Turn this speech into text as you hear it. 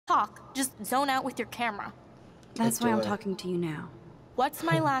talk, just zone out with your camera. That's why I'm talking to you now. What's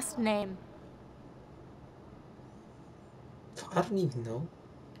my last name? I don't even know.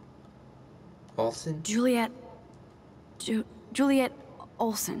 Olsen? Juliet... Juliet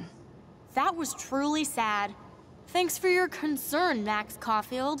Olsen. That was truly sad. Thanks for your concern, Max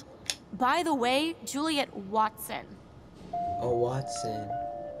Caulfield. By the way, Juliet Watson. Oh, Watson.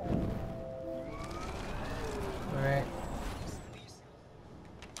 Alright.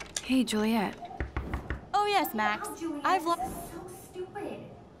 Hey, Juliet. Oh yes, Max. I've so stupid.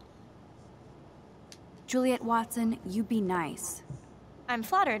 Juliet Watson, you be nice. I'm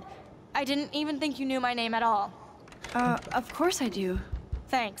flattered. I didn't even think you knew my name at all. Of course I do.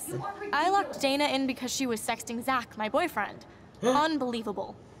 Thanks. I locked Dana in because she was sexting Zach, my boyfriend.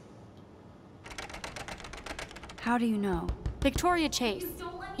 Unbelievable. How do you know? Victoria Chase.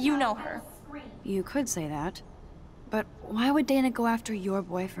 You know her. You could say that. But why would Dana go after your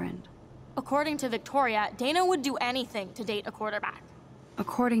boyfriend? According to Victoria, Dana would do anything to date a quarterback.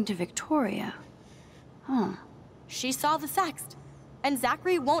 According to Victoria? Huh. She saw the sext. And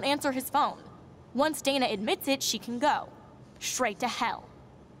Zachary won't answer his phone. Once Dana admits it, she can go. Straight to hell.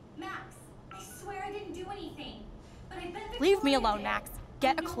 Max, I swear I didn't do anything. But I bet Leave me Victoria alone, did. Max.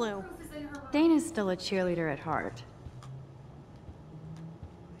 Get a clue. Proof is in her room. Dana's still a cheerleader at heart.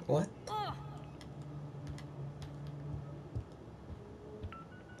 What? Ugh.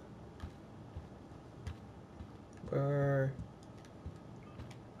 Brr.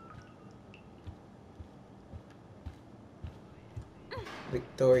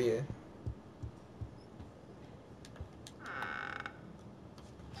 Victoria.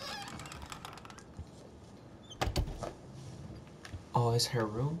 Oh, it's her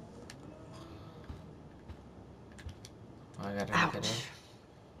room? Oh, I gotta look it up. Ouch.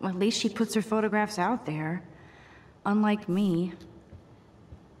 Well, at least she puts her photographs out there. Unlike me.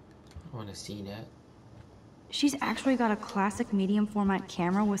 I wanna see that. She's actually got a classic medium format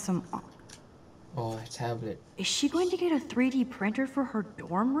camera with some... Oh, a tablet. Is she going to get a 3D printer for her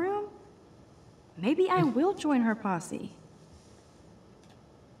dorm room? Maybe I will join her posse.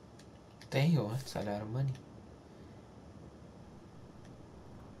 Damn, that's a lot of money.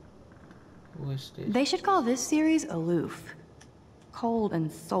 Who is this? They should call this series Aloof. Cold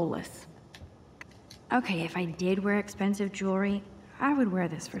and soulless. Okay, if I did wear expensive jewelry, I would wear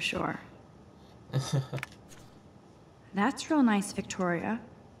this for sure. That's real nice, Victoria.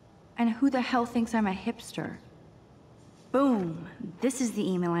 And who the hell thinks I'm a hipster? Boom! This is the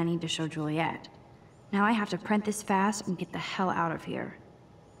email I need to show Juliet. Now I have to print this fast and get the hell out of here.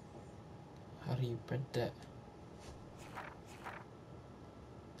 How do you print that?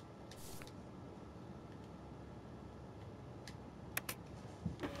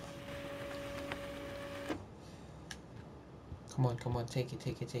 Come on, take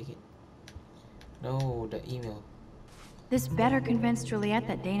it. No, the email. This better convince Juliet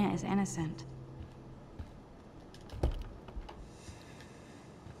that Dana is innocent.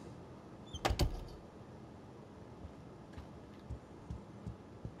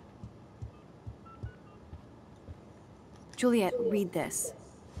 Juliet, read this.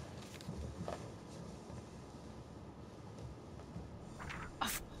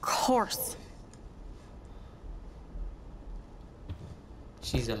 Of course.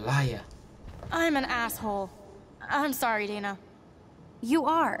 She's a liar. I'm an asshole. I'm sorry, Dana. You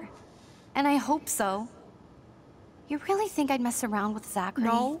are. And I hope so. You really think I'd mess around with Zachary?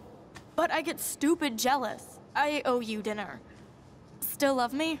 No, but I get stupid jealous. I owe you dinner. Still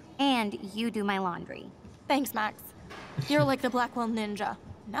love me? And you do my laundry. Thanks, Max. You're like the Blackwell Ninja.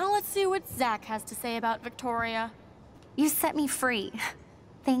 Now let's see what Zach has to say about Victoria. You set me free.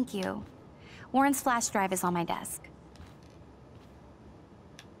 Thank you. Warren's flash drive is on my desk.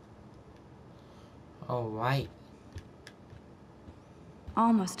 Alright.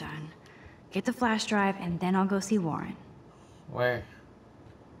 Almost done. Get the flash drive and then I'll go see Warren. Where?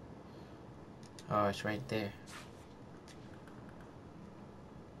 Oh, it's right there.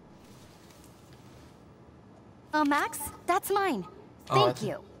 Max, that's mine. Oh, Thank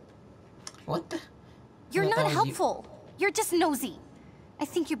you. What the? You're I thought not that was you. helpful. You're just nosy. I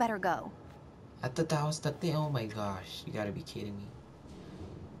think you better go. I thought that was the thing. Oh my gosh, you gotta be kidding me.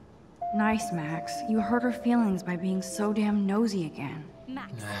 Nice, Max. You hurt her feelings by being so damn nosy again.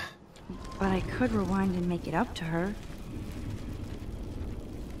 Max. Ah, But I could rewind and make it up to her.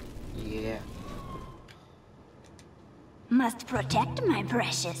 yeah. Must protect my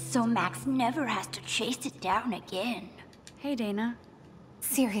precious so Max never has to chase it down again. Hey, Dana.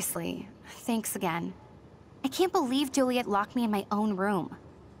 Seriously, thanks again. I can't believe Juliet locked me in my own room.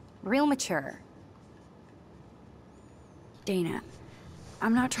 Real mature. Dana,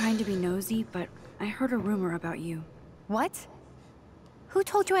 I'm not trying to be nosy, but I heard a rumor about you. What? Who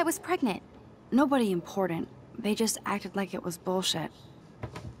told you I was pregnant? Nobody important. They just acted like it was bullshit.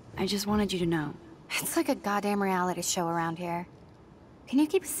 I just wanted you to know. It's like a goddamn reality show around here. Can you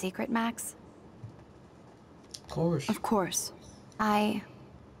keep a secret, Max? Of course. Of course. I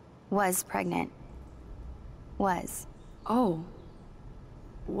was pregnant. Was. Oh.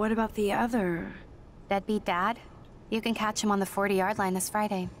 What about the other? Deadbeat dad? You can catch him on the 40-yard line this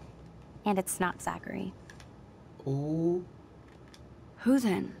Friday. And it's not Zachary. Ooh. Who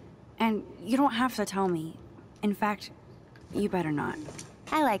then? And you don't have to tell me. In fact, you better not.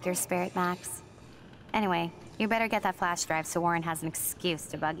 I like your spirit, Max. Anyway, you better get that flash drive so Warren has an excuse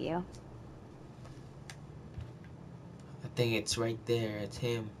to bug you. I think it's right there. It's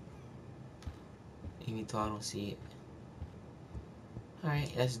him. Even though I don't see it.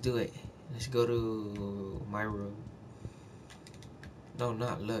 Alright, let's do it. Let's go to my room. No,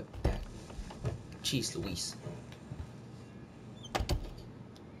 not look. That. Jeez Louise.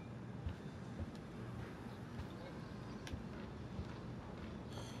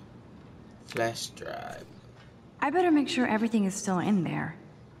 Flash drive. I better make sure everything is still in there.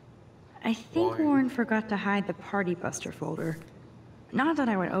 I think Warren forgot to hide the Party Buster folder. Not that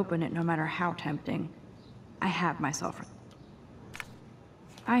I would open it no matter how tempting. I have myself.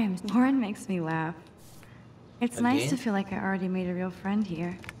 Warren makes me laugh. It's nice to feel like I already made a real friend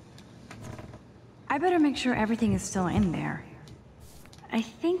here. I better make sure everything is still in there. I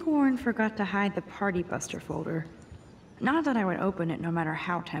think Warren forgot to hide the Party Buster folder. Not that I would open it no matter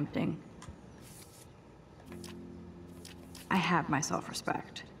how tempting. I have my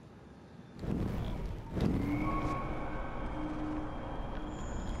self-respect.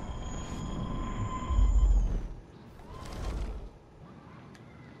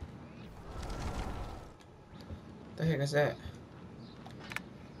 The heck is that?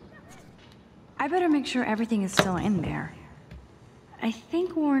 I better make sure everything is still in there. I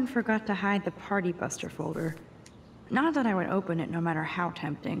think Warren forgot to hide the Party Buster folder. Not that I would open it no matter how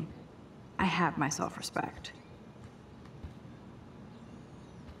tempting. I have my self-respect.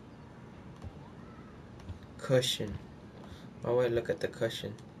 Cushion. Oh wait, look at the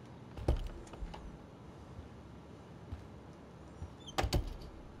cushion.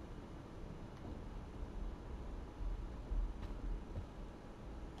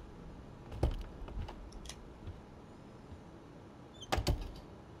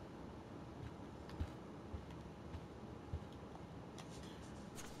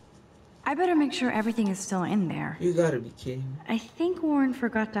 I better make sure everything is still in there. You gotta be kidding me. I think Warren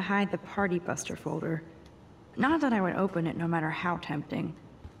forgot to hide the Party Buster folder. Not that I would open it no matter how tempting.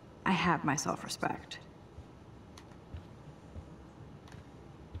 I have my self-respect.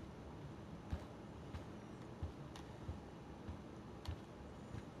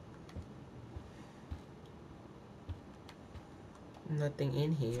 Nothing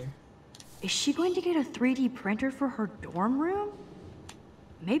in here. Is she going to get a 3D printer for her dorm room?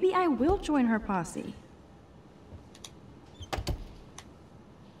 Maybe I will join her posse.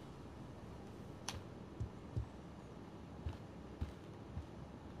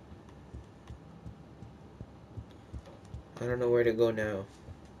 I don't know where to go now.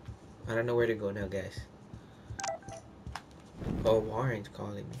 I don't know where to go now, guys. Oh, Warren's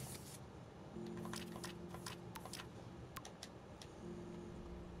calling me.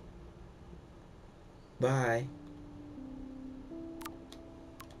 Bye.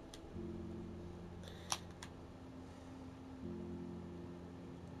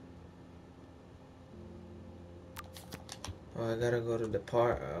 Oh, I gotta go to the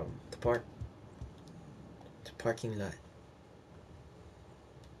parking lot.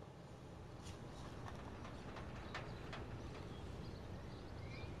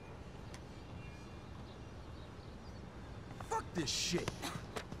 Fuck this shit.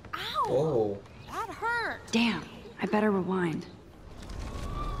 Ow! Oh. That hurt! Damn, I better rewind.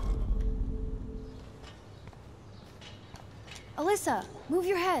 Alyssa, move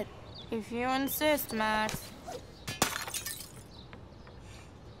your head. If you insist, Max.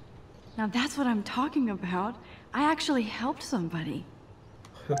 Now that's what I'm talking about. I actually helped somebody.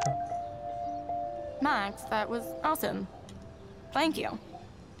 Max, that was awesome. Thank you.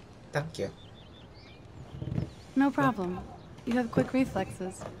 Thank you. No problem. You have quick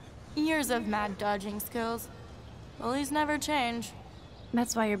reflexes. Years of mad dodging skills. Bullies never change.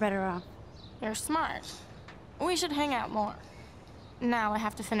 That's why you're better off. You're smart. We should hang out more. Now I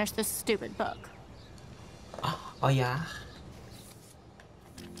have to finish this stupid book. Oh yeah.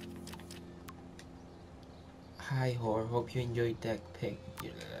 Hi, whore. Hope you enjoyed that pic.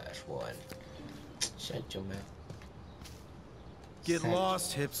 Your last one. Shut your mouth. Get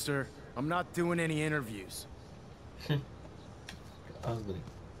lost, hipster. I'm not doing any interviews. Ugly.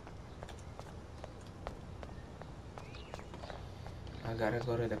 I gotta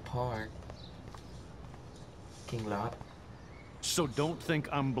go to the park. King Lot. So don't think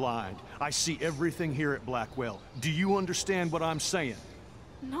I'm blind. I see everything here at Blackwell. Do you understand what I'm saying?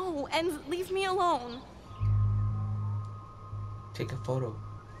 No, and leave me alone. Take a photo.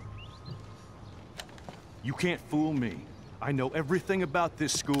 You can't fool me. I know everything about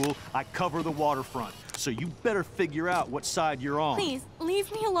this school. I cover the waterfront. So you better figure out what side you're on. Please,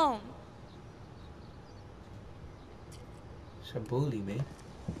 leave me alone. It's a bully, man.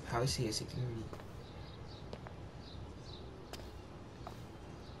 How is he a security?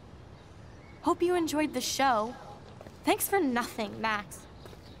 Hope you enjoyed the show. Thanks for nothing, Max.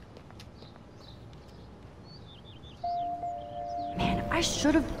 Man, I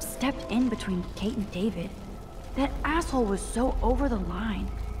should have stepped in between Kate and David. That asshole was so over the line.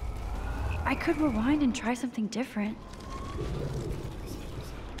 I could rewind and try something different.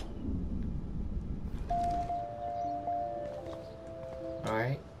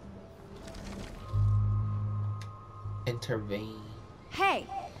 Alright. Intervene. Hey,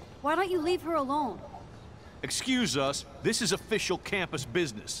 why don't you leave her alone? Excuse us. This is official campus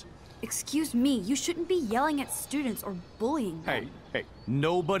business. Excuse me, you shouldn't be yelling at students or bullying them. Hey,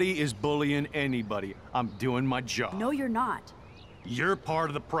 nobody is bullying anybody. I'm doing my job. No, you're not. You're part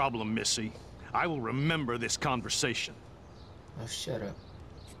of the problem, Missy. I will remember this conversation. Oh, shut up.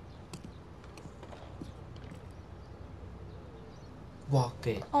 Walk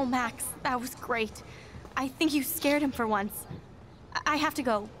it. Oh, Max, that was great. I think you scared him for once. I have to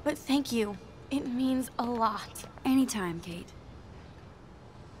go, but thank you. It means a lot. Anytime, Kate.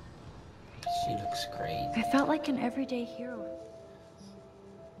 She looks great. I felt like an everyday hero.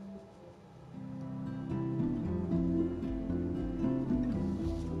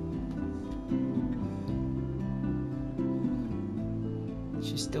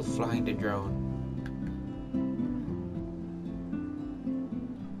 She's still flying the drone.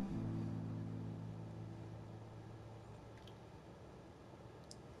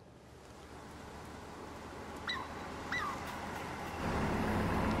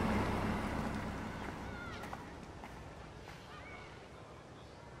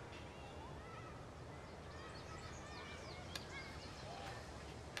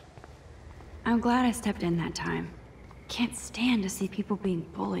 I'm glad I stepped in that time. Can't stand to see people being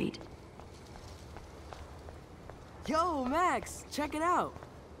bullied. Yo, Max, check it out.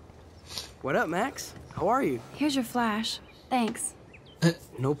 What up, Max? How are you? Here's your flash. Thanks.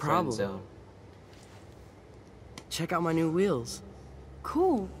 No Friend problem. zone. Check out my new wheels.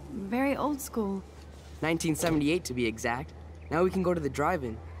 Cool. Very old school. 1978 to be exact. Now we can go to the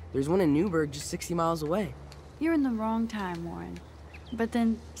drive-in. There's one in Newburgh just 60 miles away. You're in the wrong time, Warren. But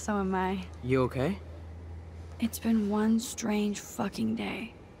then, so am I. You okay? It's been one strange fucking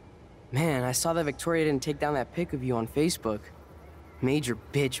day. Man, I saw that Victoria didn't take down that pic of you on Facebook. Major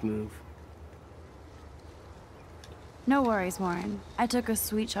bitch move. No worries, Warren. I took a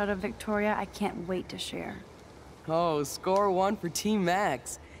sweet shot of Victoria I can't wait to share. Oh, score one for Team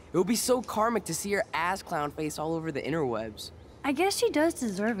Max. It would be so karmic to see her ass clown face all over the interwebs. I guess she does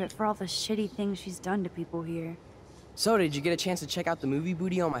deserve it for all the shitty things she's done to people here. So, did you get a chance to check out the movie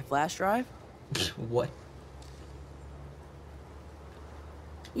booty on my flash drive? What?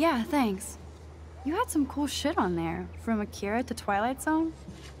 Yeah, thanks. You had some cool shit on there, from Akira to Twilight Zone,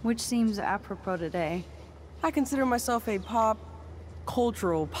 which seems apropos today. I consider myself a pop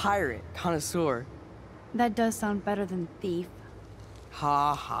cultural pirate connoisseur. That does sound better than thief.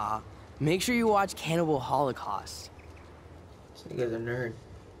 Ha ha. Make sure you watch Cannibal Holocaust. This nigga's a nerd.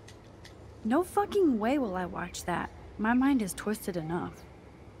 No fucking way will I watch that. My mind is twisted enough.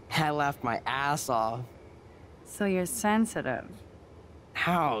 I laughed my ass off. So you're sensitive.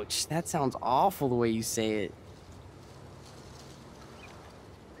 Ouch, that sounds awful the way you say it.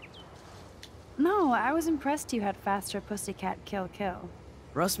 No, I was impressed you had faster Pussycat Kill Kill.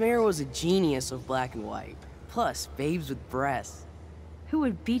 Russ Meyer was a genius of black and white. Plus, babes with breasts. Who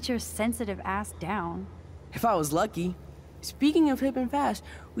would beat your sensitive ass down? If I was lucky. Speaking of hip and fast,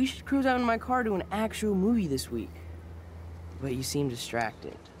 we should cruise out in my car to an actual movie this week. But you seem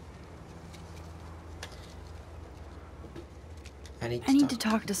distracted. I need to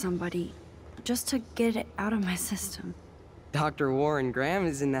talk to somebody, just to get it out of my system. Dr. Warren Graham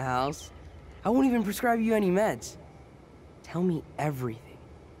is in the house. I won't even prescribe you any meds. Tell me everything.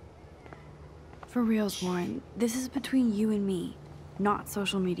 For reals, Warren, this is between you and me, not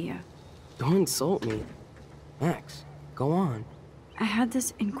social media. Don't insult me. Max, go on. I had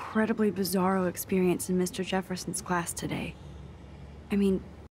this incredibly bizarro experience in Mr. Jefferson's class today. I mean,